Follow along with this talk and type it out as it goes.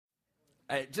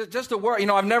Just a word.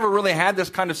 I've never really had this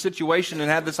kind of situation and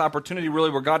had this opportunity really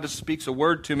where God just speaks a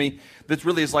word to me that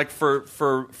really is like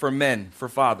for men, for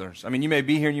fathers. I mean, you may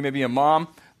be here and you may be a mom.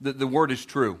 The word is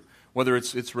true. Whether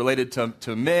it's related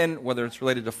to men, whether it's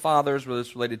related to fathers, whether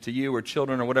it's related to you or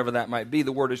children or whatever that might be,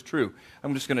 the word is true.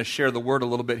 I'm just going to share the word a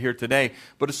little bit here today,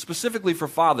 but it's specifically for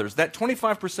fathers. That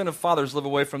 25% of fathers live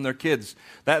away from their kids.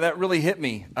 That really hit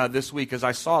me this week as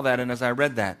I saw that and as I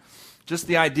read that. Just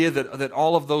the idea that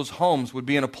all of those homes would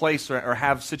be in a place or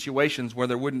have situations where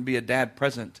there wouldn't be a dad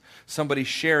present, somebody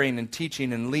sharing and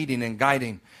teaching and leading and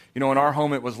guiding. In our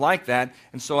home it was like that,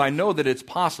 and so I know that it's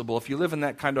possible. If you live in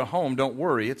that kind of home, don't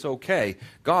worry, it's okay.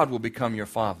 God will become your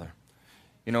father.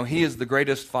 He is the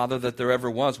greatest father that there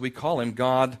ever was. We call him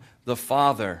God the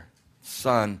Father,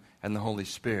 Son, and the Holy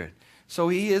Spirit. So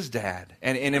he is dad,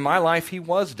 and in my life he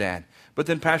was dad. But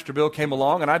then Pastor Bill came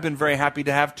along, and I've been very happy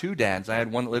to have two dads. I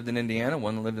had one that lived in Indiana,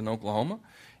 one that lived in Oklahoma,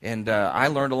 and I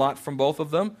learned a lot from both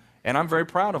of them, and I'm very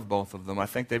proud of both of them. I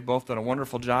think they've both done a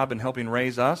wonderful job in helping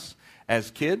raise us as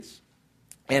kids,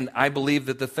 and I believe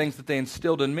that the things that they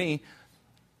instilled in me,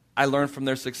 I learned from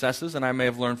their successes, and I may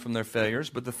have learned from their failures,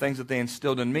 but the things that they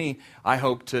instilled in me, I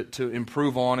hope to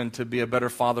improve on and to be a better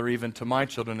father even to my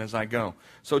children as I go.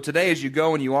 So today as you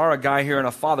go and you are a guy here and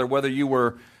a father, whether you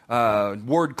were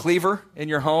Ward Cleaver in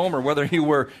your home, or whether you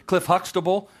were Cliff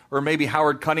Huxtable, or maybe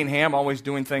Howard Cunningham, always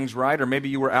doing things right, or maybe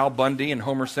you were Al Bundy and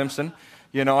Homer Simpson.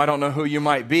 I don't know who you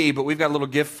might be, but we've got a little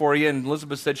gift for you. And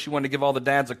Elizabeth said she wanted to give all the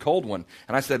dads a cold one.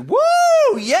 And I said,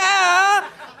 woo, yeah!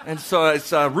 And so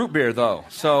it's root beer, though.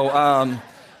 So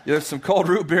there's some cold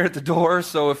root beer at the door.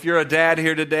 So if you're a dad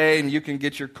here today and you can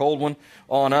get your cold one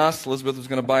on us, Elizabeth was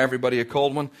going to buy everybody a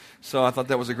cold one. So I thought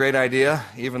that was a great idea.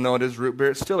 Even though it is root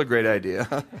beer, it's still a great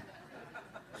idea.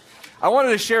 I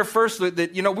wanted to share first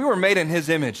that, we were made in his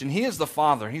image, and he is the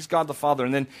Father. He's God the Father.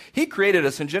 And then he created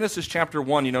us in Genesis chapter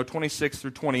 1, 26 through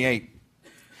 28.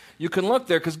 You can look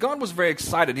there because God was very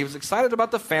excited. He was excited about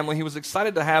the family. He was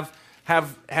excited to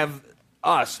have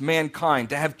us, mankind,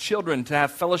 to have children, to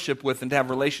have fellowship with, and to have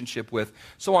relationship with.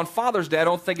 So on Father's Day, I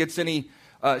don't think it's any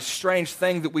strange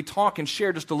thing that we talk and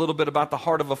share just a little bit about the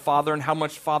heart of a father and how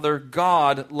much Father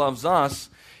God loves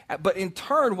us. But in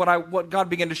turn, what God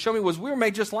began to show me was we were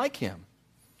made just like him.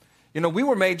 We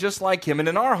were made just like him. And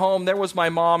in our home, there was my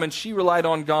mom, and she relied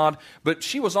on God, but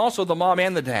she was also the mom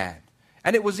and the dad.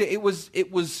 And it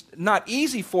was not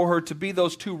easy for her to be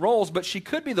those two roles, but she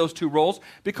could be those two roles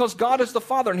because God is the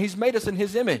Father, and he's made us in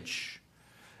his image.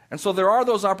 And so there are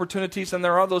those opportunities and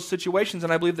there are those situations,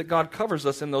 and I believe that God covers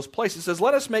us in those places. It says,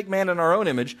 let us make man in our own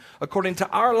image, according to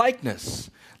our likeness.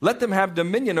 Let them have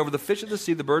dominion over the fish of the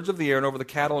sea, the birds of the air, and over the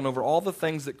cattle, and over all the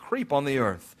things that creep on the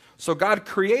earth. So God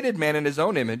created man in his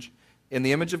own image. In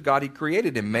the image of God, he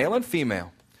created him, male and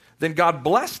female. Then God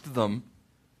blessed them,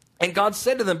 and God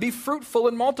said to them, be fruitful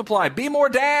and multiply. Be more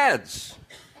dads.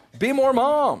 Be more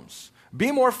moms.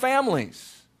 Be more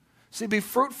families. See, be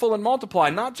fruitful and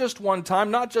multiply, not just one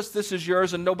time, not just this is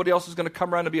yours and nobody else is going to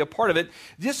come around and be a part of it.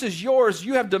 This is yours.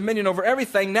 You have dominion over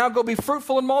everything. Now go be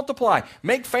fruitful and multiply.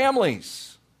 Make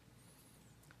families.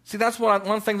 See, that's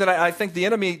one thing that I think the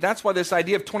enemy, that's why this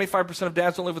idea of 25% of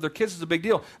dads don't live with their kids is a big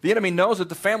deal. The enemy knows that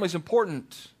the family is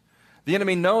important. The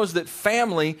enemy knows that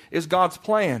family is God's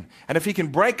plan. And if he can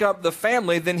break up the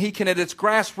family, then he can, at its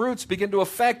grassroots, begin to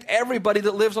affect everybody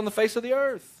that lives on the face of the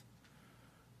earth.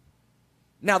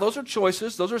 Now, those are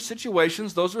choices, those are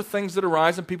situations, those are things that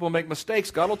arise and people make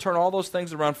mistakes. God will turn all those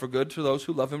things around for good to those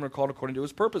who love him and are called according to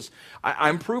his purpose.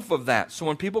 I'm proof of that. So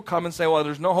when people come and say, well,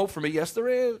 there's no hope for me, yes, there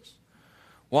is.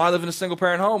 Well, I live in a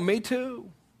single-parent home. Me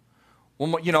too.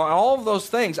 Well, all of those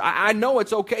things, I know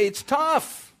it's okay. It's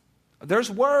tough. There's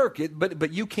work,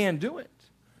 but you can do it.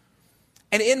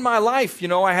 And in my life,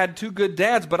 I had two good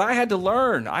dads, but I had to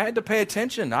learn. I had to pay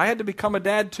attention. I had to become a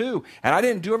dad too, and I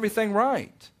didn't do everything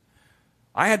right.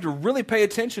 I had to really pay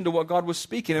attention to what God was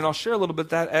speaking, and I'll share a little bit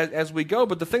that as we go.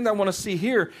 But the thing that I want to see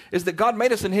here is that God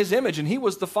made us in his image, and he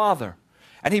was the Father.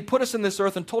 And he put us in this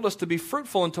earth and told us to be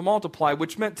fruitful and to multiply,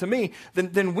 which meant to me,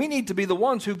 then we need to be the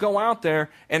ones who go out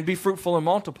there and be fruitful and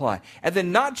multiply. And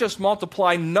then not just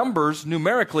multiply numbers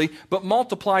numerically, but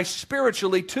multiply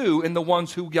spiritually too in the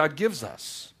ones who God gives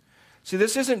us. See,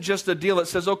 this isn't just a deal that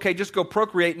says, okay, just go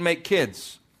procreate and make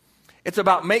kids. It's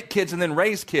about make kids and then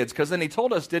raise kids, because then he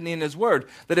told us, didn't he, in his word,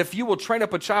 that if you will train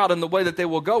up a child in the way that they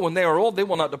will go when they are old, they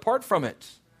will not depart from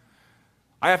it.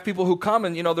 I have people who come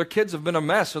and, their kids have been a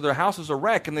mess or their house is a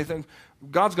wreck and they think,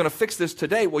 God's going to fix this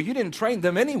today. Well, you didn't train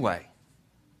them anyway.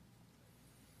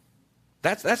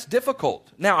 That's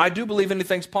difficult. Now, I do believe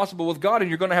anything's possible with God, and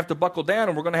you're going to have to buckle down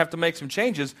and we're going to have to make some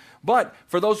changes. But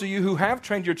for those of you who have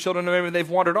trained your children and maybe they've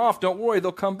wandered off, don't worry,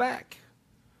 they'll come back.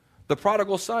 The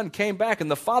prodigal son came back, and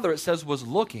the father, it says, was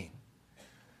looking.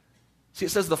 See,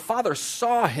 it says the father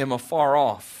saw him afar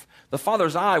off. The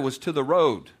father's eye was to the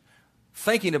road,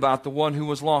 thinking about the one who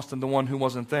was lost and the one who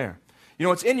wasn't there. You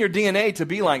know, it's in your DNA to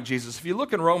be like Jesus. If you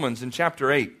look in Romans in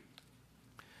chapter 8,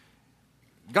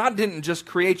 God didn't just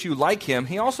create you like him.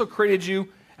 He also created you,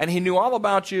 and he knew all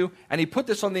about you, and he put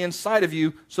this on the inside of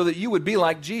you so that you would be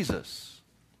like Jesus,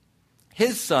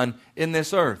 his son in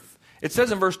this earth. It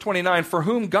says in verse 29, for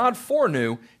whom God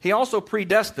foreknew, he also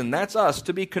predestined, that's us,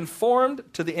 to be conformed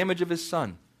to the image of his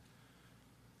son.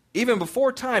 Even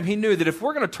before time, he knew that if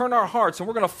we're going to turn our hearts and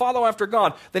we're going to follow after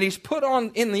God, then he's put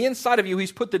on in the inside of you,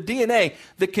 he's put the DNA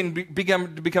that can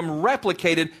become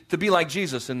replicated to be like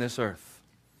Jesus in this earth.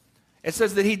 It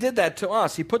says that he did that to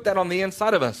us. He put that on the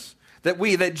inside of us,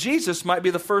 that Jesus might be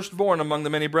the firstborn among the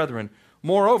many brethren.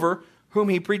 Moreover, whom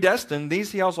he predestined,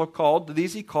 these he also called,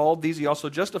 these he called, these he also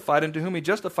justified, and to whom he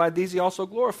justified, these he also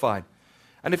glorified.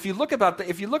 And if you look at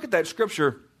that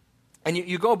scripture, and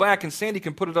you go back, and Sandy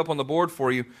can put it up on the board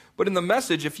for you, but in the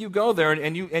Message, if you go there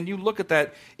and you look at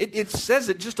that, it says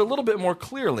it just a little bit more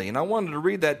clearly. And I wanted to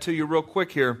read that to you real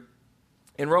quick here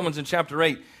in Romans in chapter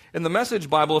 8. In the Message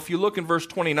Bible, if you look in verse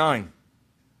 29,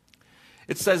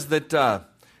 it says that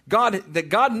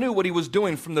God knew what he was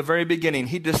doing from the very beginning.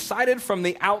 He decided from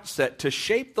the outset to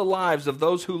shape the lives of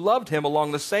those who loved him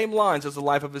along the same lines as the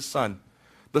life of his son.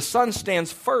 The son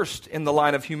stands first in the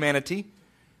line of humanity.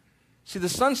 See, the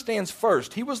son stands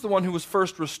first. He was the one who was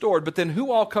first restored, but then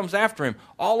who all comes after him?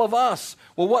 All of us.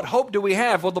 Well, what hope do we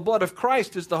have? Well, the blood of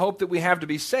Christ is the hope that we have to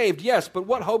be saved, yes, but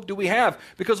what hope do we have?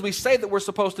 Because we say that we're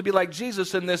supposed to be like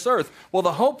Jesus in this earth. Well,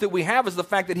 the hope that we have is the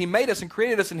fact that he made us and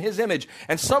created us in his image,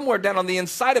 and somewhere down on the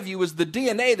inside of you is the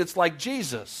DNA that's like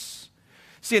Jesus.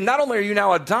 See, not only are you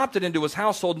now adopted into his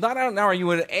household, not only are you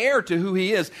an heir to who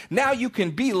he is, now you can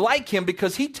be like him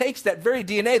because he takes that very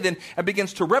DNA then and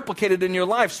begins to replicate it in your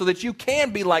life so that you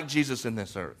can be like Jesus in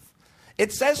this earth.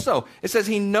 It says so. It says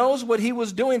he knows what he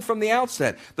was doing from the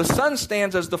outset. The son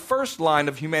stands as the first line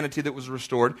of humanity that was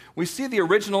restored. We see the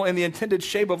original and the intended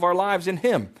shape of our lives in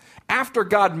him. After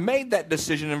God made that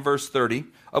decision in verse 30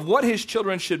 of what his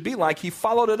children should be like, he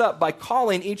followed it up by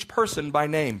calling each person by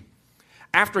name.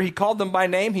 After he called them by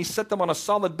name, he set them on a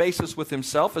solid basis with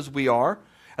himself, as we are.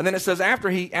 And then it says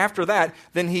after that,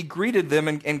 then he greeted them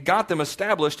and got them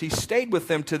established. He stayed with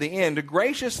them to the end,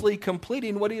 graciously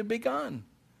completing what he had begun. And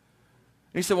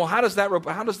he said, well, how does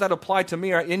that apply to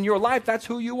me? In your life, that's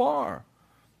who you are.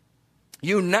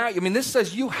 This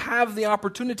says you have the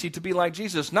opportunity to be like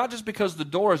Jesus, not just because the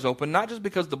door is open, not just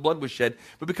because the blood was shed,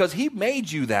 but because he made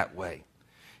you that way.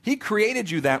 He created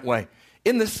you that way.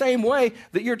 In the same way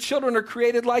that your children are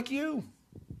created like you.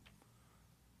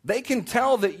 They can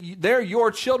tell that they're your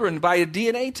children by a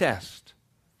DNA test.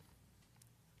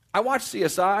 I watch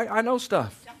CSI. I know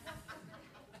stuff.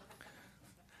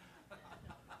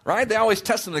 Right? They always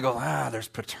test them. They go,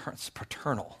 it's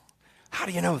paternal. How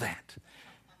do you know that?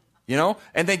 You know?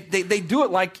 And they do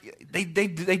it like, they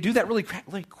do that really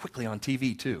quickly on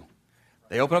TV too.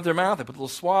 They open up their mouth, they put a little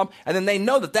swab, and then they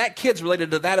know that kid's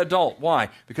related to that adult. Why?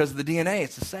 Because of the DNA,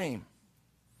 it's the same.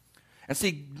 And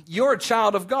see, you're a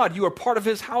child of God. You are part of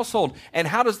his household. And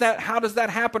how does that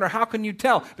happen, or how can you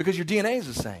tell? Because your DNA is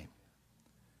the same.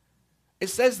 It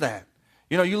says that.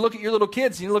 You know, you look at your little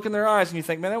kids, and you look in their eyes, and you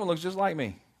think, man, that one looks just like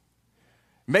me.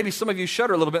 Maybe some of you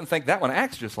shudder a little bit and think, that one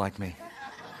acts just like me.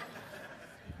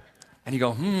 And you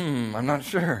go, I'm not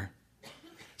sure.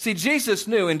 See, Jesus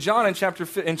knew in John in chapter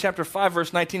 5,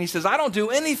 verse 19, he says, I don't do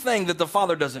anything that the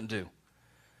Father doesn't do.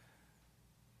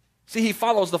 See, he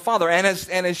follows the Father. And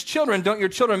as children, don't your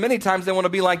children, many times they want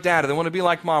to be like dad, or they want to be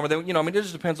like mom, or it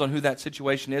just depends on who that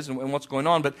situation is and what's going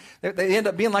on, but they end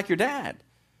up being like your dad.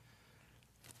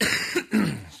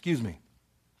 Excuse me.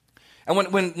 And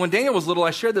when Daniel was little, I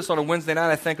shared this on a Wednesday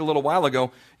night, I think a little while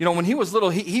ago. You know, when he was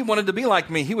little, he wanted to be like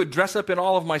me. He would dress up in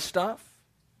all of my stuff.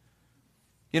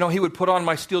 You know, he would put on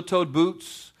my steel-toed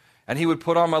boots, and he would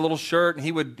put on my little shirt, and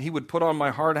he would put on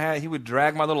my hard hat. He would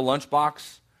drag my little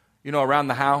lunchbox, around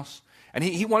the house. And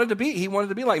he wanted to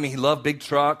be like me. He loved big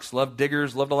trucks, loved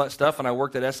diggers, loved all that stuff. And I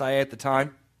worked at SIA at the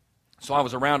time, so I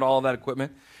was around all of that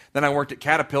equipment. Then I worked at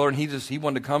Caterpillar, and he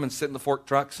wanted to come and sit in the fork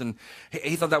trucks, and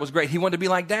he thought that was great. He wanted to be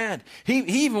like Dad. He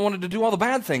even wanted to do all the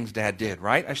bad things Dad did,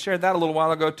 right? I shared that a little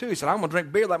while ago, too. He said, I'm going to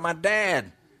drink beer like my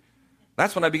dad.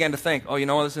 That's when I began to think, this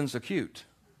isn't so cute.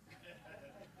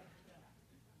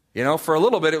 For a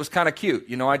little bit, it was kind of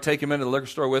cute. I'd take him into the liquor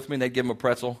store with me, and they'd give him a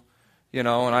pretzel, and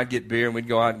I'd get beer, and we'd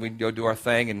go out, and we'd go do our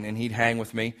thing, and he'd hang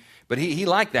with me. But he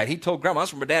liked that. He told Grandma,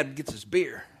 that's where my dad gets his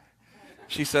beer.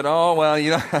 She said, oh, well,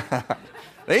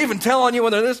 They even tell on you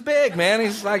when they're this big, man.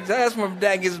 He's like, that's when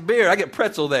Dad gets beer. I get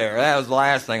pretzel there. That was the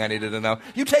last thing I needed to know.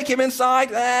 You take him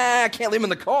inside? I can't leave him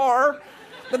in the car.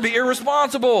 That'd be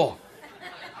irresponsible.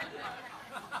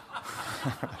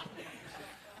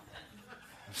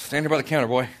 Stand here by the counter,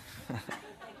 boy.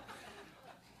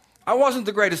 I wasn't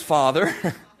the greatest father,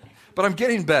 but I'm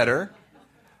getting better.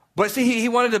 But see, he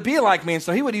wanted to be like me, and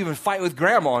so he would even fight with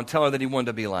Grandma and tell her that he wanted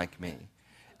to be like me.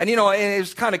 And, you know, it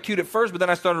was kind of cute at first, but then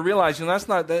I started realizing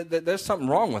there's something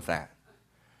wrong with that.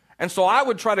 And so I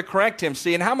would try to correct him.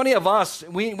 See, and how many of us,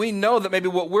 we know that maybe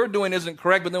what we're doing isn't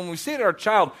correct, but then when we see it in our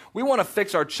child, we want to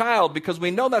fix our child because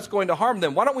we know that's going to harm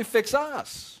them. Why don't we fix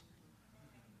us?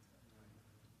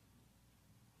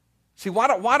 See, why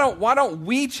don't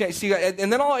we change? See,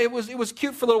 and then it was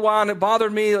cute for a little while, and it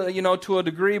bothered me, you know, to a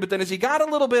degree. But then as he got a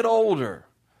little bit older,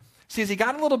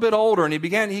 and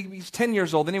he's 10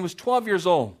 years old, then he was 12 years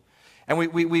old, and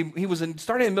he was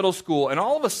starting in middle school, and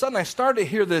all of a sudden I started to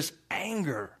hear this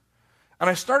anger, and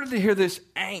I started to hear this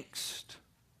angst.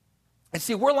 And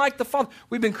see, we're like the Father.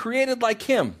 We've been created like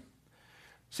Him.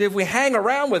 See, if we hang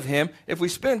around with Him, if we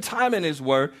spend time in His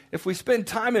Word, if we spend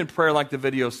time in prayer like the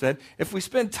video said, if we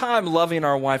spend time loving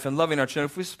our wife and loving our children,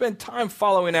 if we spend time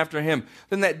following after Him,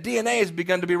 then that DNA has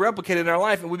begun to be replicated in our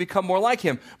life and we become more like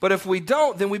Him. But if we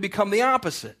don't, then we become the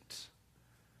opposite.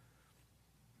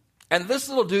 And this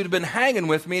little dude had been hanging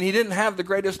with me and he didn't have the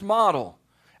greatest model.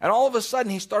 And all of a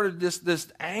sudden, he started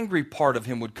this angry part of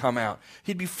him would come out.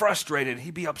 He'd be frustrated.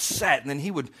 He'd be upset. And then he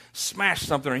would smash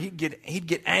something or he'd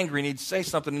get angry and he'd say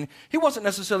something. And he wasn't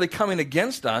necessarily coming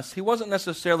against us. He wasn't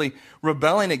necessarily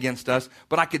rebelling against us.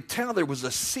 But I could tell there was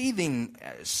a seething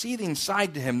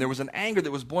side to him. There was an anger that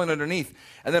was boiling underneath.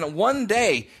 And then one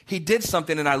day, he did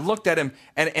something and I looked at him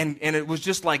and it was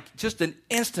just an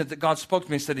instant that God spoke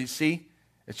to me and said, see,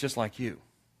 it's just like you.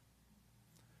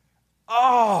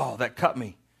 Oh, that cut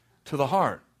me to the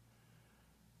heart.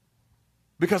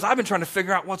 Because I've been trying to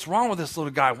figure out what's wrong with this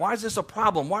little guy. Why is this a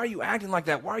problem? Why are you acting like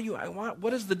that?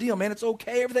 What is the deal, man? It's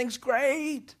okay. Everything's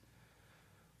great.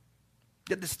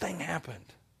 Yet this thing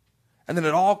happened. And then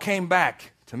it all came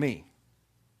back to me.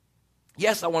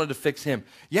 Yes, I wanted to fix him.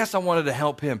 Yes, I wanted to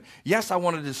help him. Yes, I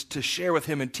wanted to share with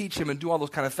him and teach him and do all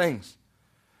those kind of things.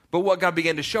 But what God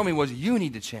began to show me was you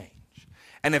need to change.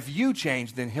 And if you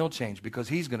change, then he'll change because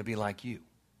he's going to be like you.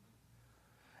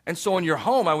 And so in your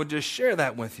home, I would just share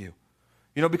that with you.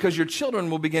 You know, because your children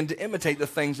will begin to imitate the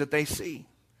things that they see.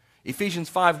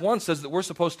 Ephesians 5:1 says that we're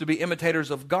supposed to be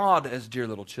imitators of God as dear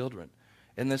little children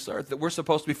in this earth, that we're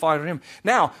supposed to be following him.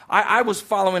 Now, I was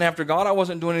following after God. I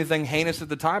wasn't doing anything heinous at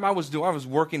the time. I was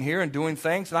working here and doing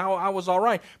things, and I was all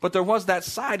right. But there was that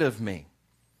side of me.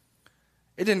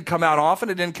 It didn't come out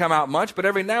often. It didn't come out much. But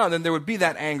every now and then there would be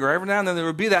that anger. Every now and then there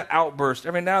would be that outburst.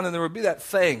 Every now and then there would be that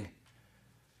thing.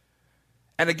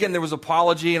 And again, there was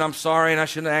apology, and I'm sorry, and I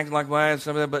shouldn't act like that, and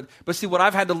some of that. But see, what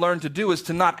I've had to learn to do is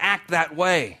to not act that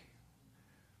way.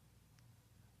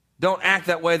 Don't act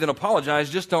that way, then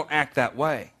apologize. Just don't act that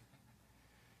way.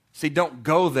 See, don't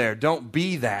go there. Don't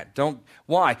be that.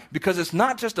 Why? Because it's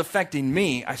not just affecting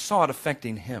me. I saw it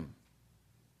affecting him.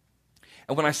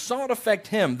 And when I saw it affect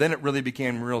him, then it really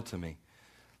became real to me.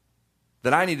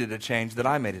 That I needed to change, that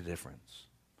I made a difference.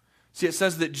 See, it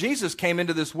says that Jesus came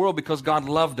into this world because God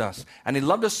loved us. And he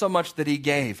loved us so much that he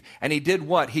gave. And he did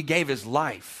what? He gave his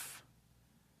life.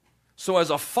 So as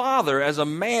a father, as a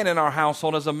man in our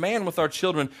household, as a man with our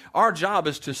children, our job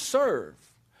is to serve.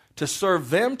 To serve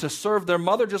them, to serve their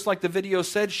mother, just like the video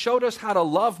said, showed us how to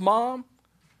love mom.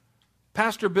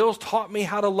 Pastor Bill's taught me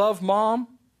how to love mom.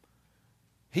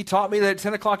 He taught me that at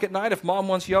 10 o'clock at night, if mom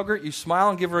wants yogurt, you smile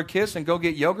and give her a kiss and go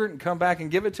get yogurt and come back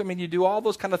and give it to me. And you do all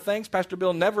those kind of things. Pastor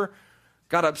Bill never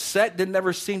got upset, didn't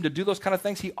ever seem to do those kind of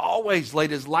things. He always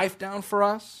laid his life down for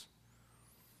us.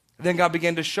 And then God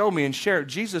began to show me and share it.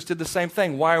 Jesus did the same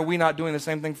thing. Why are we not doing the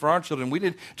same thing for our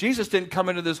children? Jesus didn't come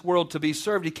into this world to be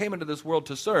served. He came into this world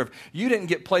to serve. You didn't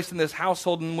get placed in this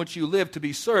household in which you live to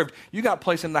be served. You got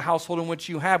placed in the household in which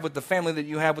you have, with the family that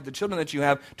you have, with the children that you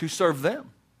have, to serve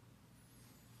them.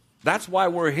 That's why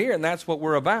we're here, and that's what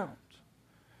we're about.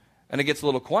 And it gets a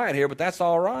little quiet here, but that's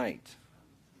all right.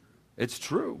 It's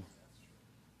true.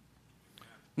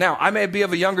 Now, I may be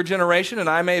of a younger generation, and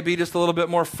I may be just a little bit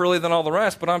more frilly than all the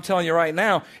rest, but I'm telling you right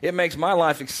now, it makes my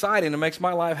life exciting. It makes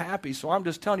my life happy. So I'm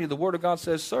just telling you, the Word of God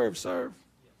says, serve, serve.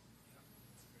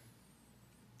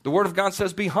 The Word of God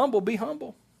says, be humble, be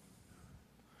humble.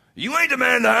 You ain't the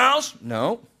man in the house.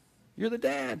 No, you're the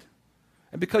dad.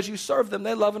 And because you serve them,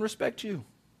 they love and respect you.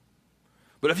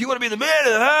 But if you want to be the man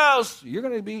of the house, you're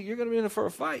going to be in it for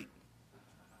a fight.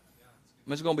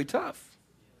 It's going to be tough.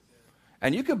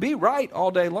 And you can be right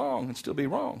all day long and still be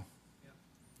wrong.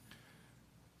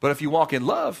 But if you walk in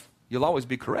love, you'll always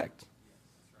be correct.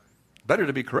 Better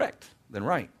to be correct than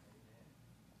right.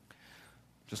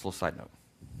 Just a little side note.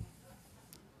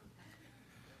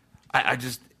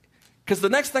 Because the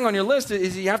next thing on your list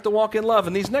is you have to walk in love.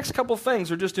 And these next couple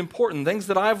things are just important. Things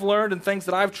that I've learned and things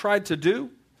that I've tried to do.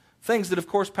 Things that, of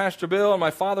course, Pastor Bill and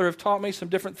my father have taught me, some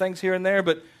different things here and there.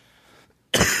 But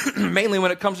mainly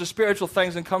when it comes to spiritual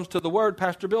things and comes to the Word,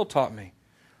 Pastor Bill taught me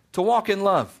to walk in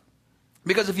love.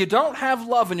 Because if you don't have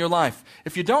love in your life,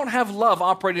 if you don't have love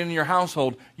operating in your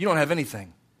household, you don't have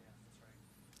anything.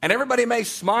 And everybody may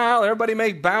smile, everybody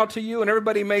may bow to you, and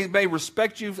everybody may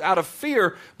respect you out of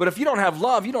fear, but if you don't have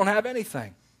love, you don't have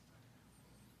anything.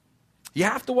 You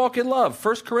have to walk in love.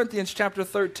 1 Corinthians chapter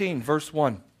 13, verse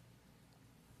 1.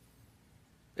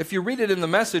 If you read it in the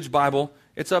Message Bible,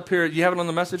 it's up here. You have it on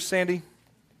the Message, Sandy?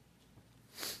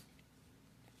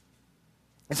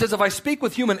 It says, if I speak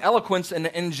with human eloquence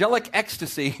and angelic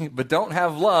ecstasy, but don't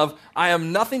have love, I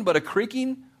am nothing but a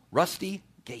creaking, rusty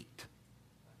gate.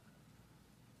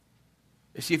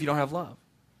 You see, if you don't have love,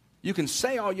 you can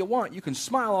say all you want, you can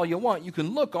smile all you want, you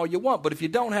can look all you want, but if you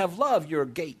don't have love, you're a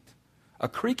gate, a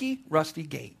creaky, rusty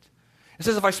gate. It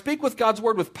says, if I speak with God's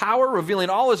word with power, revealing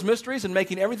all his mysteries and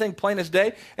making everything plain as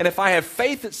day, and if I have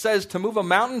faith that says to move a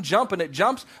mountain, jump, and it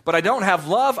jumps, but I don't have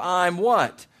love, I'm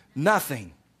what?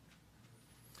 Nothing.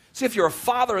 See, if you're a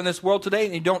father in this world today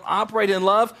and you don't operate in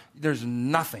love, there's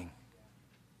nothing.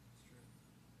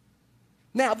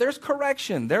 Now, there's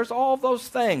correction. There's all those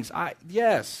things.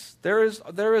 Yes, there is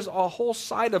a whole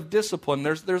side of discipline.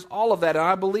 There's all of that, and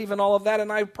I believe in all of that,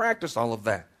 and I practice all of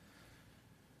that.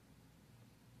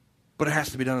 But it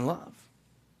has to be done in love.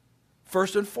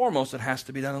 First and foremost, it has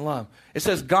to be done in love. It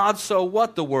says, God so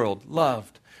what the world?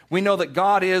 Loved. We know that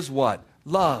God is what?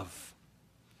 Love.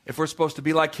 If we're supposed to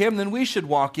be like him, then we should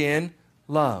walk in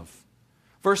love.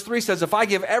 Verse 3 says, if I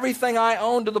give everything I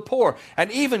own to the poor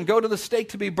and even go to the stake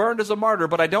to be burned as a martyr,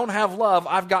 but I don't have love,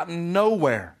 I've gotten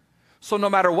nowhere. So no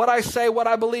matter what I say, what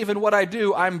I believe, and what I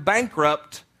do, I'm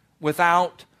bankrupt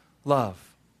without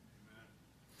love.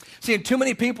 See, too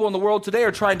many people in the world today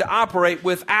are trying to operate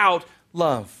without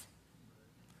love.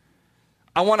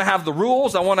 I want to have the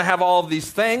rules. I want to have all of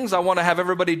these things. I want to have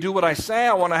everybody do what I say.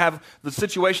 I want to have the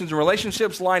situations and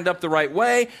relationships lined up the right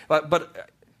way.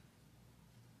 But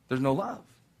there's no love.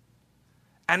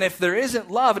 And if there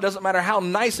isn't love, it doesn't matter how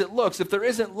nice it looks. If there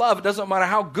isn't love, it doesn't matter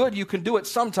how good you can do it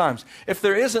sometimes. If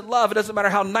there isn't love, it doesn't matter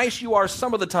how nice you are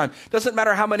some of the time. It doesn't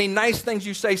matter how many nice things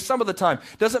you say some of the time.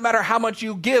 It doesn't matter how much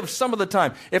you give some of the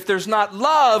time. If there's not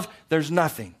love, there's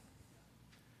nothing.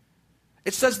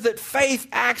 It says that faith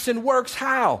acts and works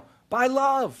how? By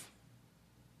love.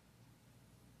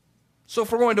 So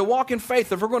if we're going to walk in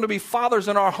faith, if we're going to be fathers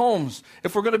in our homes,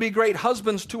 if we're going to be great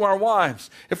husbands to our wives,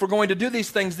 if we're going to do these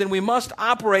things, then we must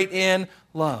operate in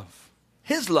love.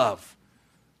 His love,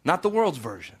 not the world's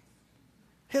version.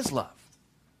 His love.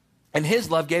 And his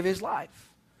love gave his life.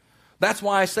 That's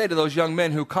why I say to those young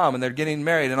men who come and they're getting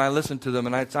married and I listen to them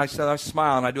and I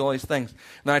smile and I do all these things. And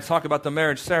then I talk about the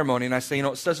marriage ceremony and I say,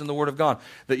 it says in the Word of God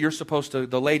that you're supposed to,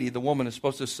 the woman is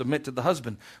supposed to submit to the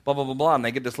husband, blah, blah, blah, blah. And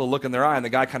they get this little look in their eye and the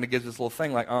guy kind of gives this little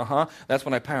thing like, that's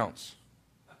when I pounce.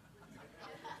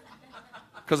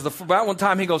 Because about one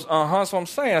time he goes, that's what I'm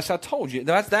saying. I said, I told you.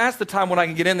 That's the time when I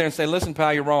can get in there and say, listen,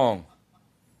 pal, you're wrong.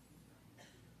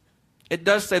 It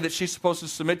does say that she's supposed to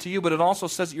submit to you, but it also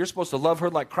says that you're supposed to love her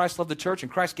like Christ loved the church, and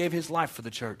Christ gave his life for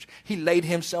the church. He laid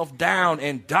himself down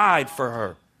and died for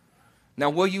her. Now,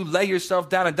 will you lay yourself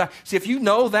down and die? See, if you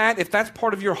know that, if that's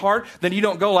part of your heart, then you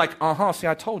don't go like, see,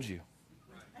 I told you.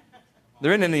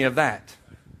 There isn't any of that.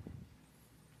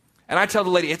 And I tell the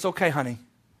lady, it's okay, honey.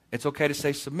 It's okay to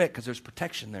say submit because there's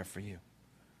protection there for you.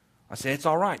 I say, it's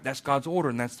all right. That's God's order,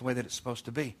 and that's the way that it's supposed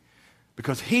to be.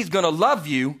 Because he's going to love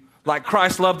you like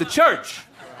Christ loved the church.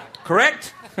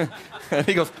 Correct? And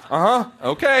he goes,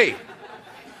 okay.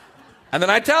 And then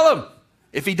I tell him,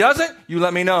 if he doesn't, you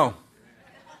let me know.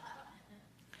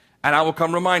 And I will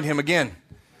come remind him again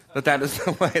that is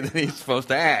the way that he's supposed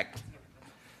to act.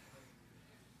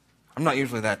 I'm not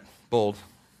usually that bold,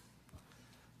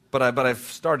 but I've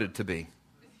started to be.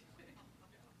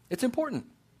 It's important.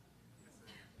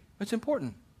 It's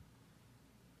important.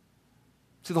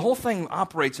 See, the whole thing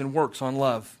operates and works on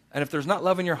love. And if there's not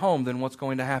love in your home, then what's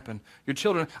going to happen? Your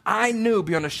children, I knew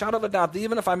beyond a shadow of a doubt that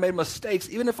even if I made mistakes,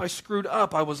 even if I screwed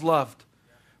up, I was loved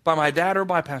by my dad or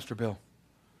by Pastor Bill.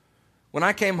 When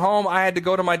I came home, I had to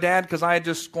go to my dad because I had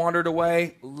just squandered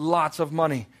away lots of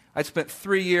money. I spent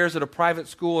 3 years at a private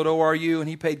school at ORU, and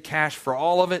he paid cash for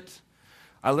all of it.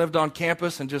 I lived on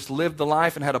campus and just lived the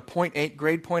life and had a 0.8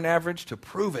 grade point average to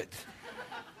prove it.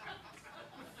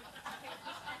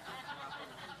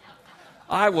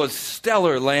 I was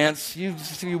stellar, Lance. You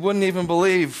wouldn't even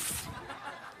believe.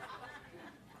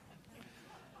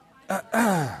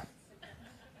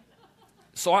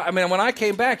 So I mean, when I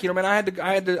came back, I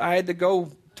had to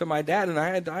go to my dad, and I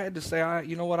had to say,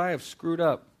 you know what, I have screwed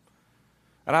up,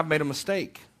 and I've made a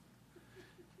mistake.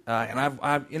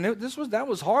 That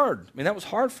was hard. I mean, that was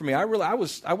hard for me. I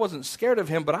wasn't scared of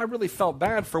him, but I really felt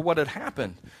bad for what had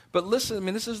happened. But listen, I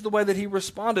mean, this is the way that he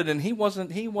responded, and he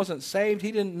wasn't saved.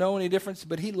 He didn't know any difference,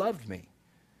 but he loved me.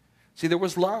 See, there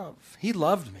was love. He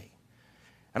loved me.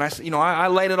 And I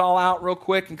laid it all out real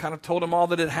quick and kind of told him all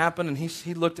that had happened, and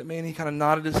he looked at me and he kind of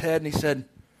nodded his head and he said,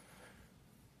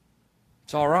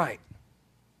 "It's all right.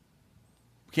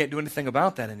 We can't do anything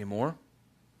about that anymore.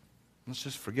 Let's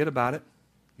just forget about it.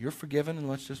 You're forgiven, and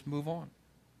let's just move on."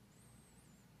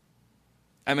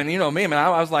 I mean, me. I mean,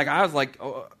 I was like,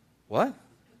 oh, what?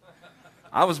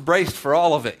 I was braced for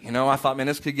all of it. I thought, man,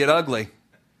 this could get ugly.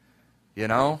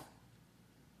 But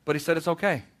he said, it's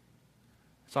okay.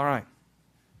 It's all right.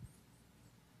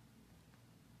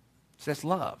 So that's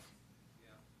love.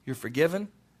 You're forgiven.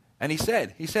 And he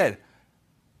said,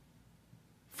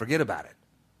 forget about it.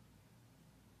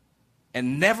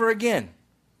 And never again.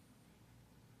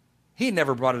 He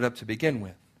never brought it up to begin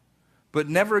with. But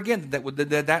never again did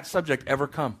that subject ever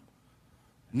come.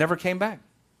 Never came back.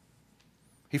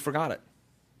 He forgot it.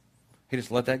 He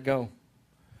just let that go.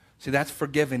 See, that's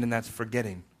forgiving and that's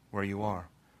forgetting where you are.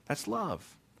 That's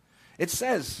love. It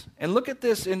says, and look at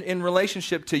this in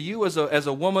relationship to you as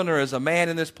a woman or as a man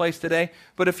in this place today.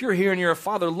 But if you're here and you're a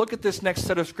father, look at this next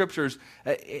set of scriptures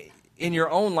in your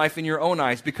own life, in your own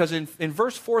eyes. Because in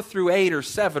verse 4 through 8 or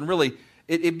 7, really,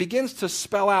 it begins to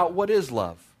spell out what is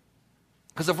love.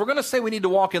 Because if we're going to say we need to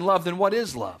walk in love, then what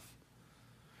is love?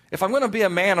 If I'm going to be a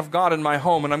man of God in my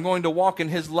home and I'm going to walk in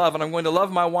His love and I'm going to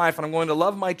love my wife and I'm going to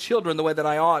love my children the way that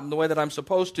I ought and the way that I'm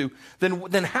supposed to,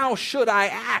 then how should I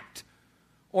act?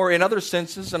 Or in other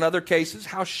senses, in other cases,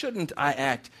 how shouldn't I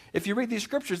act? If you read these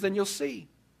scriptures, then you'll see.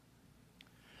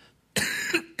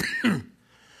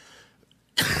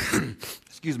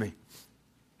 Excuse me.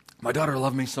 My daughter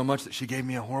loved me so much that she gave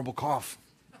me a horrible cough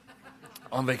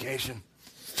on vacation.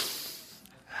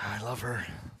 I love her.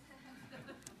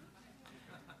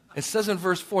 It says in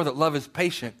verse 4 that love is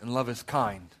patient and love is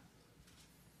kind.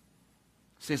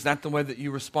 See, is that the way that you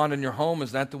respond in your home?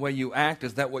 Is that the way you act?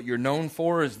 Is that what you're known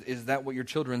for? Is that what your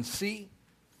children see?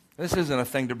 This isn't a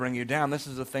thing to bring you down. This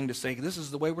is a thing to say, this is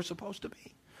the way we're supposed to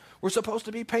be. We're supposed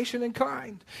to be patient and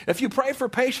kind. If you pray for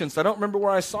patience, I don't remember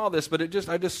where I saw this, but I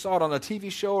just saw it on a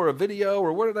TV show or a video,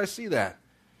 or where did I see that?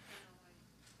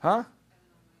 Huh?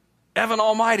 Evan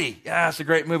Almighty. Yeah, it's a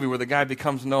great movie where the guy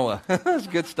becomes Noah. That's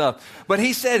good stuff. But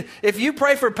he said, if you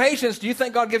pray for patience, do you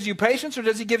think God gives you patience, or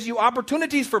does He give you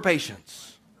opportunities for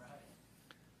patience?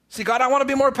 See, God, I want to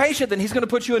be more patient. Then He's going to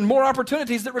put you in more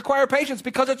opportunities that require patience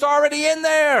because it's already in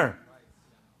there.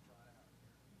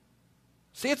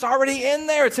 See, it's already in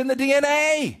there. It's in the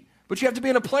DNA. But you have to be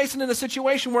in a place and in a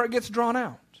situation where it gets drawn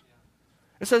out.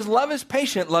 It says, love is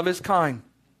patient, love is kind.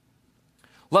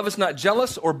 Love is not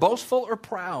jealous or boastful or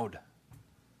proud.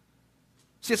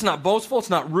 See, it's not boastful, it's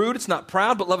not rude, it's not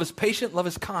proud, but love is patient, love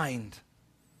is kind.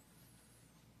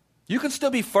 You can still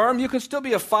be firm, you can still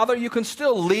be a father, you can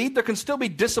still lead, there can still be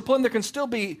discipline, there can still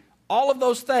be all of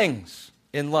those things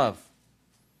in love.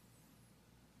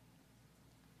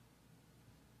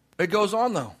 It goes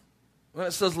on though. When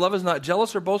it says love is not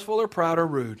jealous or boastful or proud or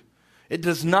rude. It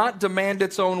does not demand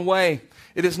its own way.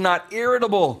 It is not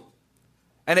irritable.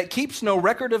 And it keeps no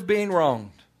record of being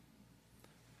wronged.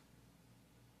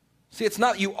 See, it's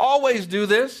not you always do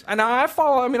this. And I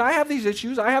have these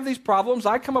issues. I have these problems.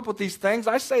 I come up with these things.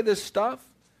 I say this stuff.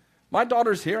 My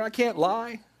daughter's here. I can't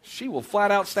lie. She will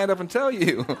flat out stand up and tell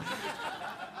you.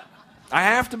 I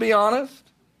have to be honest.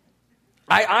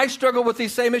 I struggle with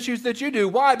these same issues that you do.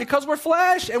 Why? Because we're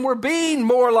flesh and we're becoming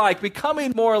more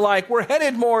like, we're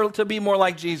headed more to be more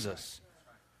like Jesus.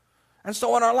 And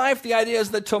so in our life, the idea is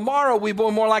that tomorrow we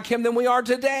will be more like Him than we are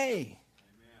today.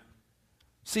 Amen.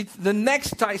 See, the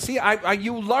next time,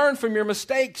 you learn from your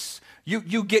mistakes.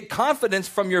 You get confidence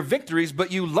from your victories,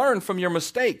 but you learn from your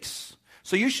mistakes.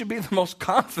 So you should be the most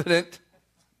confident,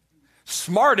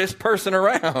 smartest person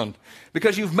around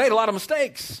because you've made a lot of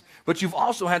mistakes, but you've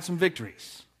also had some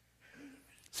victories.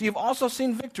 So you've also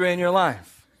seen victory in your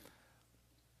life.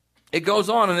 It goes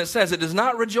on and it says, it does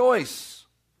not rejoice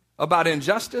about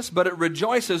injustice, but it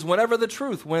rejoices whenever the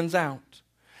truth wins out.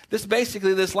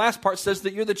 This last part says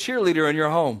that you're the cheerleader in your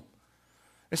home.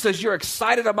 It says you're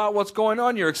excited about what's going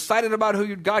on. You're excited about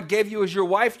who God gave you as your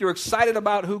wife. You're excited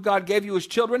about who God gave you as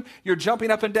children. You're jumping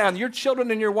up and down. Your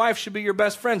children and your wife should be your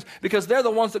best friends because they're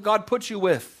the ones that God put you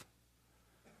with.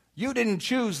 You didn't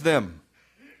choose them.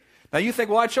 Now you think,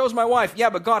 well, I chose my wife.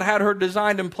 Yeah, but God had her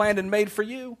designed and planned and made for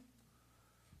you.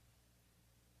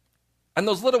 And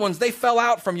those little ones, they fell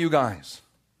out from you guys.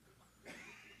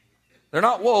 They're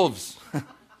not wolves.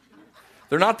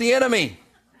 They're not the enemy.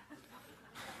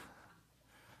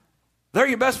 They're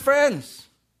your best friends.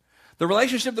 The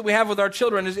relationship that we have with our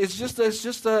children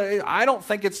I don't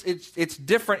think it's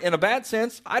different in a bad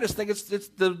sense. I just think it's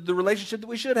the relationship that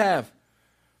we should have.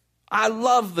 I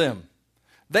love them.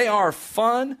 They are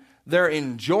fun. They're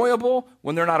enjoyable.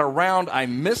 When they're not around, I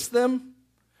miss them.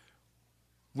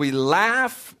 We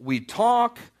laugh. We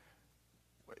talk.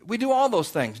 We do all those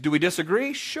things. Do we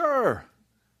disagree? Sure.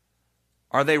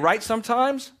 Are they right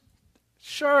sometimes?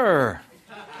 Sure.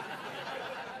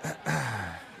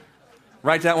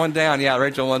 Write that one down. Yeah,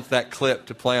 Rachel wants that clip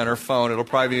to play on her phone. It'll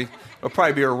probably be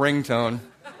her ringtone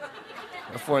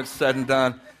before it's said and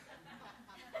done.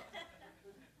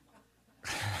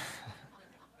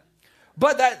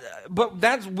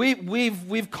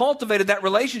 We've cultivated that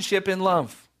relationship in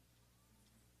love.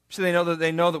 So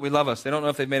they know that we love us. They don't know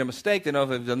if they've made a mistake. They know if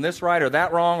they've done this right or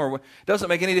that wrong, or it doesn't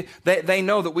make any. They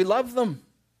know that we love them,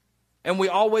 and we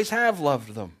always have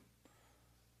loved them.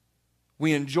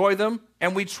 We enjoy them,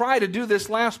 and we try to do this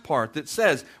last part that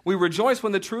says, we rejoice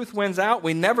when the truth wins out,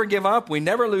 we never give up, we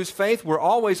never lose faith, we're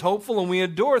always hopeful, and we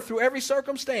endure through every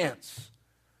circumstance.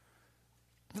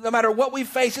 No matter what we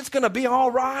face, it's going to be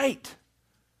all right.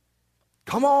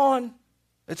 Come on.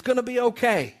 It's going to be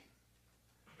okay.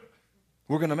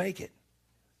 We're going to make it.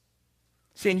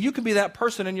 See, and you can be that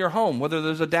person in your home, whether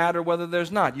there's a dad or whether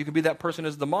there's not. You can be that person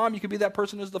as the mom, you can be that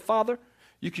person as the father.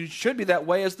 Should be that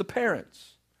way as the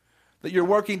parents. That you're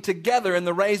working together in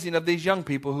the raising of these young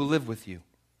people who live with you.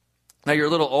 Now you're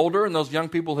a little older, and those young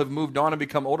people have moved on and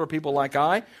become older people like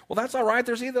I. Well, that's all right.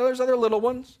 There's other little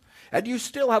ones. And you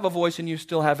still have a voice and you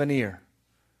still have an ear.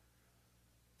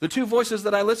 The two voices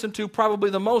that I listen to probably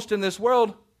the most in this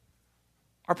world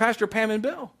are Pastor Pam and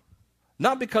Bill.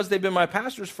 Not because they've been my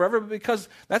pastors forever, but because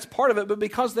that's part of it, but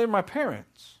because they're my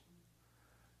parents.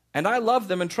 And I love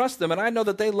them and trust them, and I know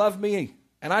that they love me.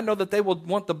 And I know that they will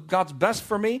want God's best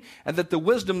for me, and that the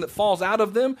wisdom that falls out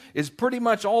of them is pretty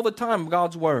much all the time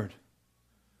God's word.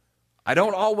 I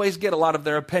don't always get a lot of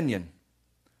their opinion.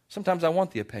 Sometimes I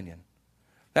want the opinion.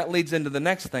 That leads into the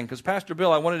next thing, because Pastor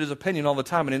Bill, I wanted his opinion all the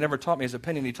time, and he never taught me his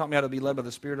opinion. He taught me how to be led by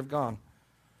the Spirit of God.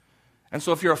 And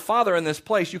so if you're a father in this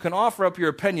place, you can offer up your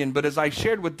opinion, but as I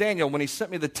shared with Daniel when he sent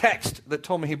me the text that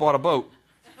told me he bought a boat,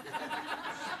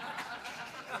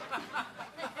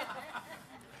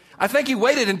 I think he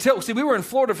waited we were in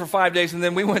Florida for 5 days, and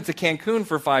then we went to Cancun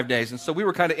for 5 days, and so we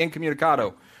were kind of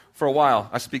incommunicado for a while.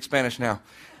 I speak Spanish now.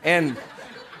 And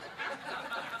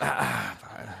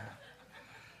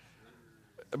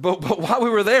but while we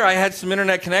were there, I had some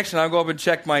internet connection. I'll go up and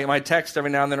check my text every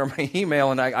now and then, or my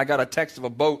email, and I got a text of a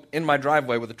boat in my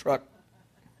driveway with a truck.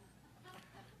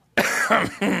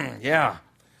 Yeah.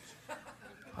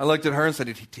 I looked at her and said,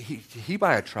 did he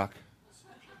buy a truck?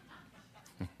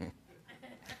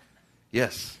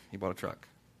 Yes, he bought a truck.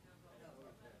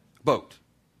 Boat.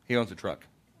 He owns a truck.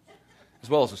 As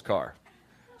well as his car.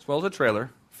 As well as a trailer,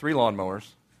 3 lawnmowers,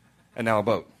 and now a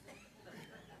boat.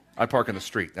 I park in the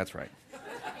street, that's right.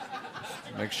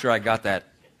 Just make sure I got that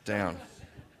down.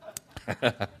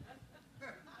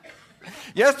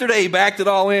 Yesterday he backed it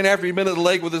all in after he'd been at the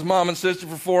lake with his mom and sister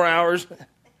for 4 hours.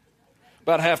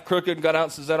 About half crooked, and got out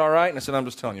and said, "Is that all right?" And I said, "I'm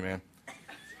just telling you, man.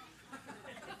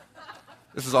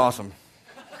 This is awesome.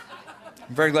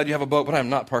 I'm very glad you have a boat, but I'm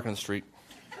not parking in the street.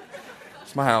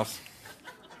 It's my house.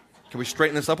 Can we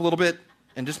straighten this up a little bit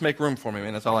and just make room for me,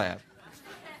 man? That's all I have."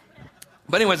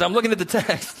 But anyways, I'm looking at the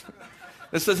text.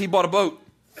 It says he bought a boat.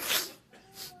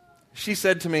 She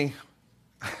said to me,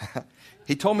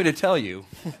 "He told me to tell you."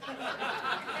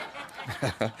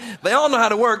 They all know how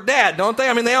to work Dad, don't they?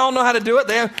 I mean, they all know how to do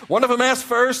it. One of them asks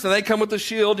first, and they come with the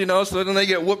shield, so then they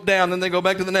get whooped down, then they go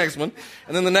back to the next one,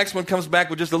 and then the next one comes back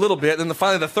with just a little bit, and then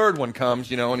finally the third one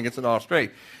comes, and he gets it all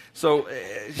straight. So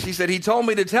she said, "He told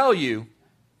me to tell you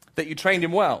that you trained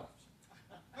him well.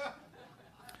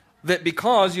 That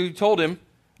because you told him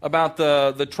about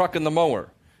the truck and the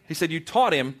mower." He said, "You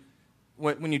taught him,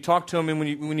 when you talked to him, and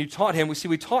when you taught him,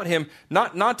 we taught him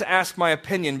not to ask my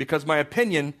opinion, because my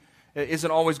opinion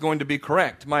isn't always going to be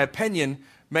correct. My opinion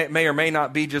may or may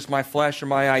not be just my flesh or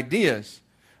my ideas,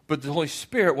 but the Holy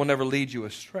Spirit will never lead you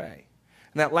astray."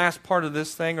 And that last part of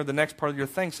this thing, or the next part of your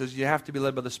thing, says you have to be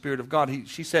led by the Spirit of God.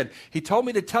 She said, "He told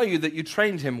me to tell you that you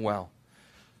trained him well.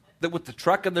 That with the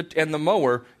truck and the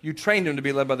mower, you trained him to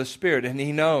be led by the Spirit, and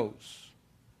he knows.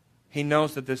 He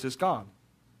knows that this is God."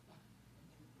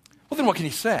 Well, then what can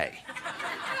he say?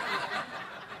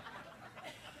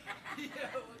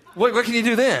 What can you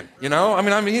do then?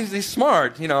 I mean, he's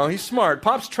smart. He's smart.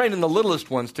 Pop's training the littlest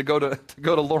ones to go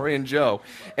to Lori and Joe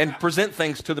and present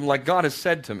things to them like God has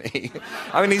said to me.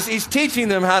 I mean, he's teaching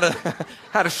them how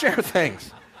to share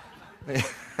things.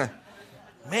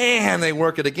 Man, they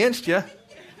work it against you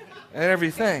and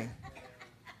everything.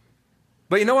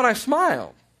 But you know what? I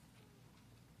smiled.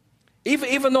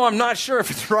 Even though I'm not sure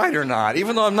if it's right or not,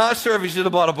 even though I'm not sure if he should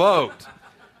have bought a boat,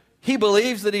 he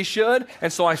believes that he should,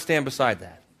 and so I stand beside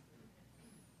that.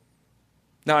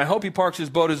 Now, I hope he parks his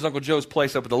boat at his Uncle Joe's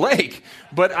place up at the lake,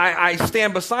 but I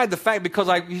stand beside the fact because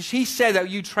he said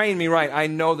that you trained me right. I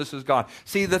know this is God.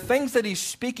 See, the things that he's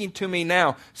speaking to me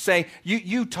now say,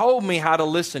 you told me how to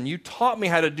listen. You taught me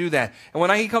how to do that. And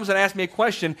when he comes and asks me a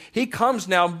question, he comes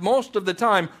now most of the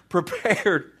time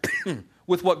prepared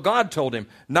with what God told him,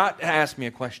 not to ask me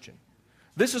a question.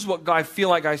 This is what I feel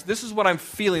like this is what I'm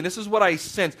feeling. This is what I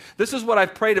sense. This is what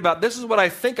I've prayed about. This is what I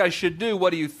think I should do.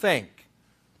 What do you think?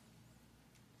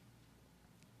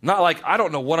 Not like, I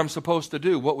don't know what I'm supposed to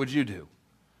do. What would you do?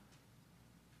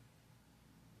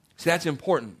 See, that's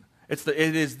important. It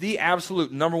is the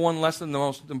absolute number one lesson, the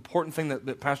most important thing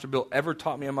that Pastor Bill ever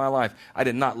taught me in my life. I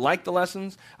did not like the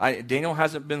lessons. Daniel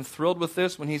hasn't been thrilled with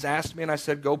this when he's asked me and I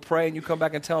said, go pray and you come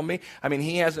back and tell me. I mean,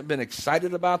 he hasn't been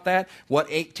excited about that. What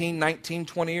 18, 19,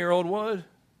 20-year-old would?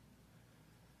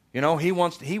 He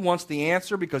wants the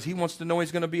answer because he wants to know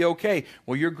he's going to be okay.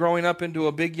 Well, you're growing up into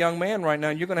a big young man right now,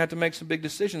 and you're going to have to make some big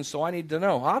decisions, so I need to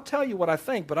know. I'll tell you what I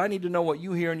think, but I need to know what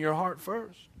you hear in your heart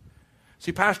first.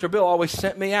 See, Pastor Bill always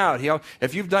sent me out.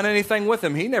 If you've done anything with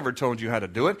him, he never told you how to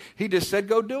do it. He just said,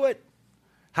 go do it.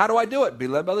 How do I do it? Be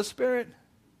led by the Spirit.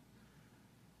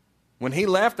 When he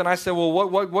left and I said, well,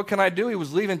 what can I do? He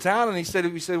was leaving town, and he said,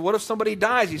 what if somebody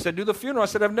dies? He said, do the funeral. I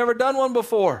said, I've never done one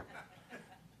before.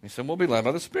 He said, we'll be led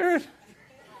by the Spirit.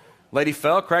 Lady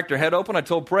fell, cracked her head open. I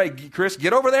told Chris,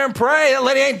 get over there and pray. That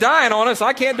lady ain't dying on us.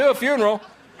 I can't do a funeral.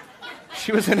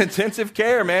 She was in intensive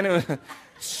care, man. It was,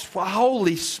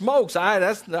 holy smokes. I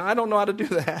don't know how to do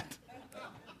that.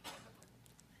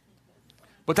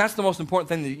 But that's the most important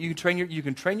thing. That you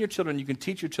can train your children, you can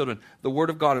teach your children the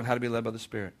Word of God and how to be led by the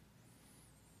Spirit.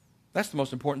 That's the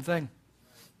most important thing.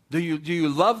 Do you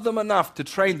love them enough to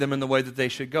train them in the way that they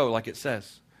should go, like it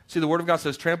says? See, the Word of God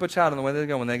says, train up a child in the way they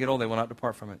go. When they get old, they will not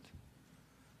depart from it.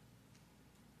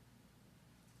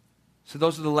 So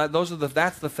that's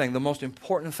the thing, the most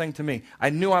important thing to me. I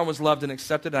knew I was loved and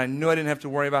accepted, and I knew I didn't have to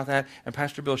worry about that. And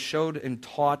Pastor Bill showed and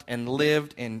taught and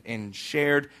lived and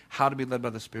shared how to be led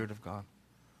by the Spirit of God.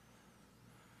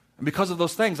 And because of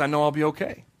those things, I know I'll be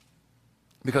okay.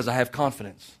 Because I have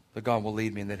confidence that God will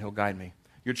lead me and that He'll guide me.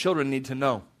 Your children need to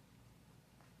know.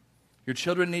 Your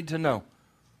children need to know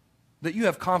that you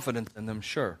have confidence in them,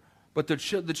 sure. But the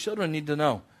children need to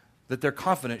know that their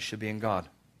confidence should be in God,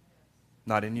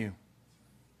 not in you.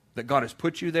 That God has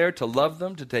put you there to love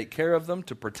them, to take care of them,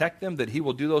 to protect them, that He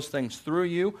will do those things through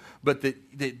you, but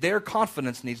that their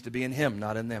confidence needs to be in Him,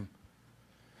 not in them.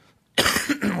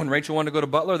 When Rachel wanted to go to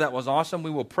Butler, that was awesome. We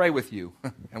will pray with you,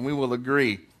 and we will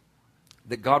agree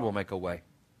that God will make a way.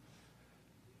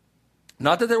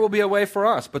 Not that there will be a way for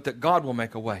us, but that God will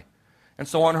make a way. And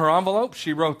so on her envelope,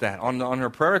 she wrote that. On her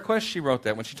prayer request, she wrote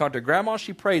that. When she talked to Grandma,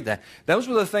 she prayed that. Those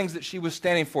were the things that she was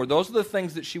standing for. Those are the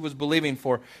things that she was believing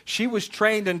for. She was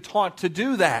trained and taught to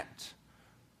do that.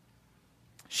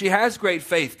 She has great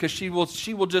faith because she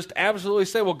will just absolutely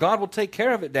say, well, God will take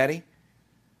care of it, Daddy.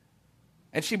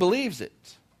 And she believes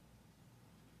it.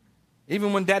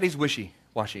 Even when Daddy's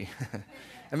wishy-washy.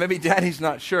 And maybe Daddy's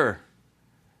not sure.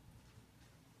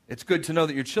 It's good to know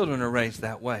that your children are raised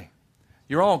that way.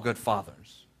 You're all good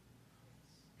fathers.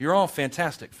 You're all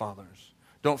fantastic fathers.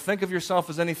 Don't think of yourself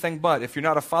as anything but. If you're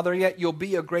not a father yet, you'll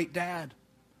be a great dad.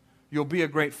 You'll be a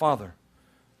great father.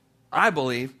 I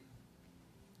believe,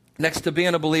 next to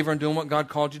being a believer and doing what God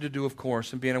called you to do, of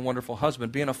course, and being a wonderful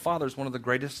husband, being a father is one of the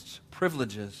greatest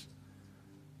privileges,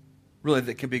 really,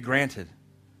 that can be granted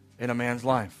in a man's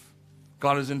life.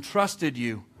 God has entrusted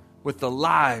you with the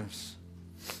lives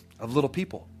of little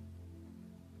people.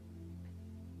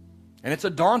 And it's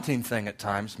a daunting thing at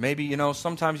times. Maybe,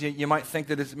 sometimes you might think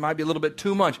that it might be a little bit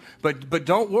too much. But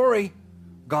don't worry.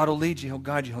 God will lead you. He'll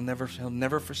guide you. He'll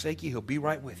never forsake you. He'll be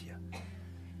right with you.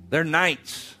 There are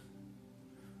nights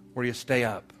where you stay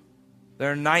up.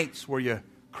 There are nights where you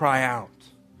cry out.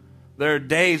 There are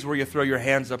days where you throw your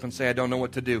hands up and say, I don't know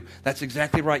what to do. That's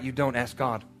exactly right. You don't ask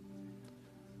God.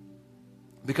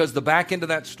 Because the back end of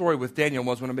that story with Daniel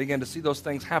was when I began to see those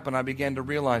things happen, I began to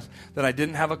realize that I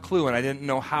didn't have a clue and I didn't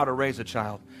know how to raise a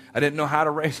child. I didn't know how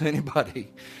to raise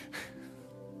anybody.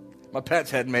 My pets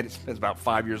hadn't made it since about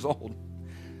 5 years old.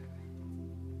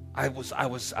 I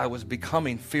was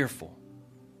becoming fearful.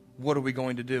 What are we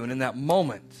going to do? And in that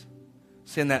moment,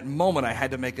 I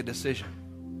had to make a decision.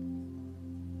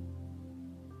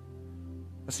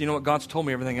 So you know what? God's told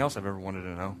me everything else I've ever wanted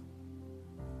to know.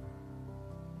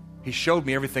 He showed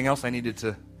me everything else I needed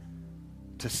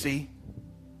to see.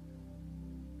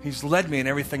 He's led me in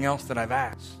everything else that I've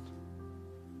asked.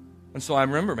 And so I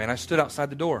remember, man, I stood outside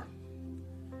the door.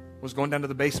 Was going down to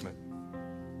the basement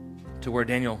to where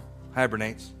Daniel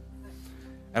hibernates.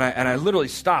 And I literally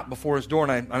stopped before his door,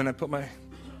 and I put my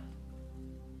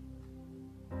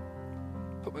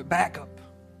back up.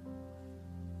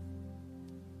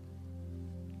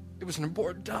 It was an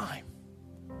important time.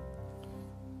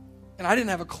 And I didn't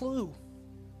have a clue.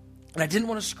 And I didn't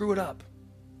want to screw it up.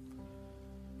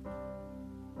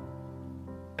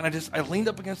 And I leaned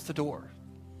up against the door.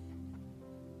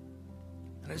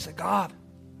 And I said, God,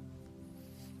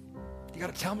 you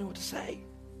got to tell me what to say.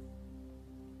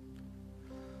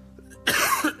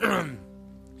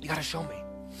 You got to show me.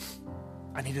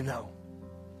 I need to know.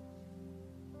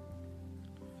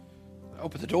 I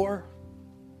opened the door.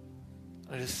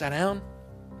 I just sat down.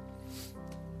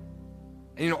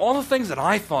 And all the things that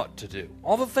I thought to do,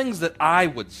 all the things that I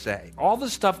would say, all the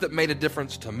stuff that made a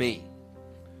difference to me.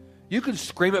 You could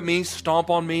scream at me, stomp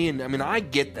on me, and I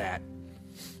get that.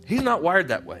 He's not wired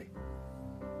that way.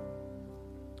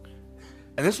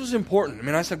 And this was important.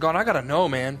 I said, God, I got to know,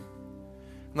 man.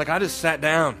 I just sat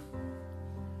down.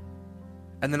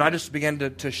 And then I just began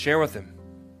to share with him.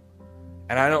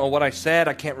 And I don't know what I said.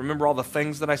 I can't remember all the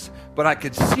things that I said. But I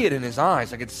could see it in his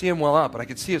eyes. I could see him well up. And I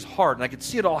could see his heart. And I could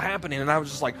see it all happening. And I was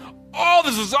just like, oh,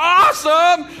 this is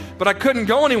awesome. But I couldn't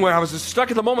go anywhere. I was just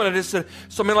stuck in the moment. I just said,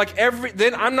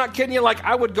 then I'm not kidding you.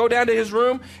 I would go down to his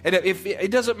room. And if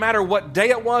it doesn't matter what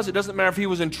day it was. It doesn't matter if he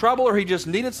was in trouble or he just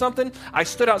needed something. I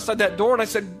stood outside that door and I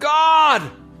said, God,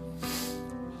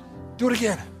 do it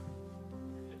again.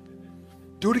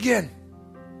 Do it again.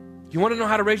 You want to know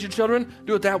how to raise your children?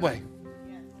 Do it that way.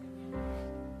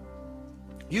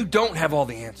 You don't have all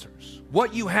the answers.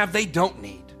 What you have, they don't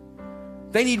need.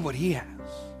 They need what he has.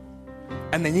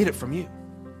 And they need it from you.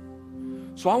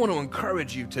 So I want to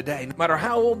encourage you today, no matter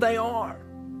how old they are.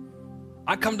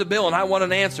 I come to Bill and I want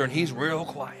an answer and he's real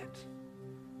quiet.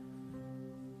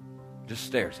 Just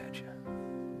stares at you.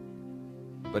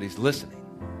 But he's listening.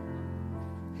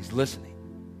 He's listening.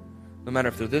 No matter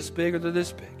if they're this big or they're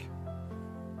this big.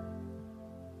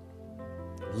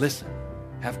 Listen.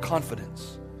 Have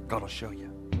confidence. God will show you.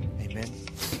 Amen.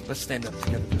 Let's stand up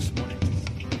together this morning.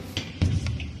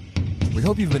 We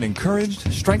hope you've been encouraged,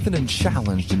 strengthened, and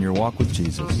challenged in your walk with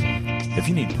Jesus. If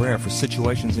you need prayer for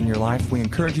situations in your life, we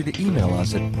encourage you to email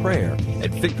us at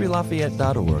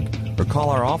prayer@victorylafayette.org or call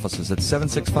our offices at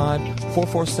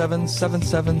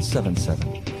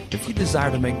 765-447-7777. If you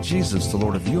desire to make Jesus the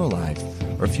Lord of your life,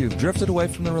 or if you have drifted away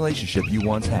from the relationship you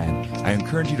once had, I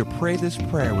encourage you to pray this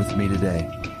prayer with me today.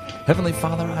 Heavenly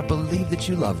Father, I believe that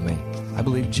you love me. I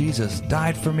believe Jesus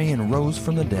died for me and rose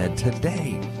from the dead.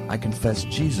 Today, I confess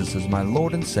Jesus as my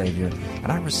Lord and Savior,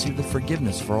 and I receive the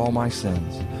forgiveness for all my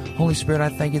sins. Holy Spirit, I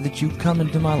thank you that you come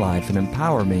into my life and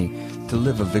empower me to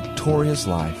live a victorious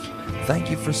life. Thank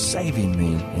you for saving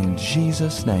me. In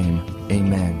Jesus' name,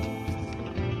 amen.